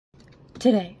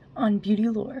Today on Beauty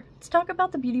Lore, let's talk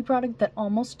about the beauty product that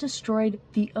almost destroyed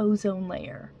the ozone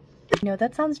layer. I know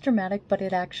that sounds dramatic, but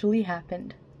it actually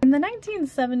happened. In the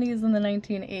 1970s and the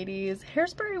 1980s,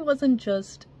 hairspray wasn't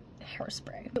just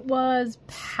hairspray. It was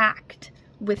packed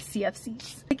with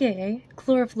CFCs, aka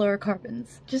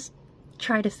chlorofluorocarbons. Just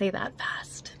try to say that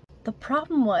fast. The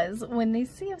problem was, when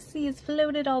these CFCs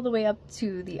floated all the way up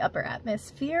to the upper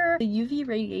atmosphere, the UV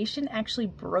radiation actually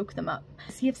broke them up.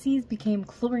 CFCs became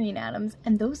chlorine atoms,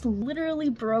 and those literally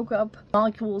broke up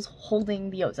molecules holding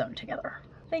the ozone together.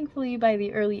 Thankfully, by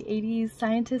the early 80s,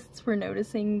 scientists were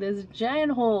noticing this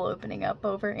giant hole opening up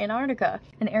over Antarctica,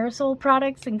 and aerosol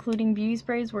products, including beauty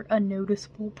sprays, were a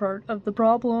noticeable part of the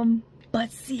problem. But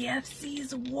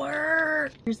CFCs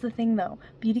work! Here's the thing though,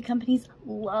 beauty companies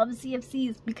love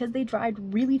CFCs because they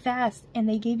dried really fast and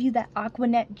they gave you that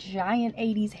Aquanet giant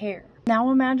 80s hair. Now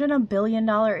imagine a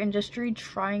billion-dollar industry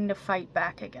trying to fight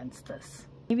back against this.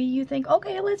 Maybe you think,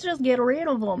 okay, let's just get rid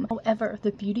of them. However,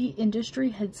 the beauty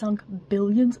industry had sunk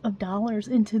billions of dollars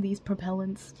into these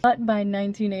propellants. But by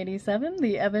 1987,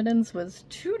 the evidence was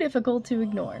too difficult to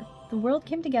ignore. The world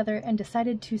came together and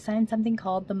decided to sign something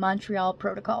called the Montreal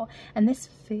Protocol, and this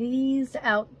phased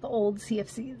out the old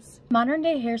CFCs.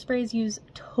 Modern-day hairsprays use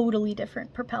totally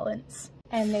different propellants,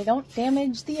 and they don't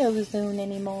damage the ozone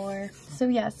anymore. So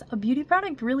yes, a beauty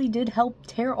product really did help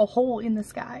tear a hole in the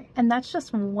sky. And that's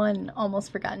just one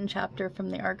almost forgotten chapter from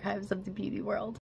the archives of the beauty world.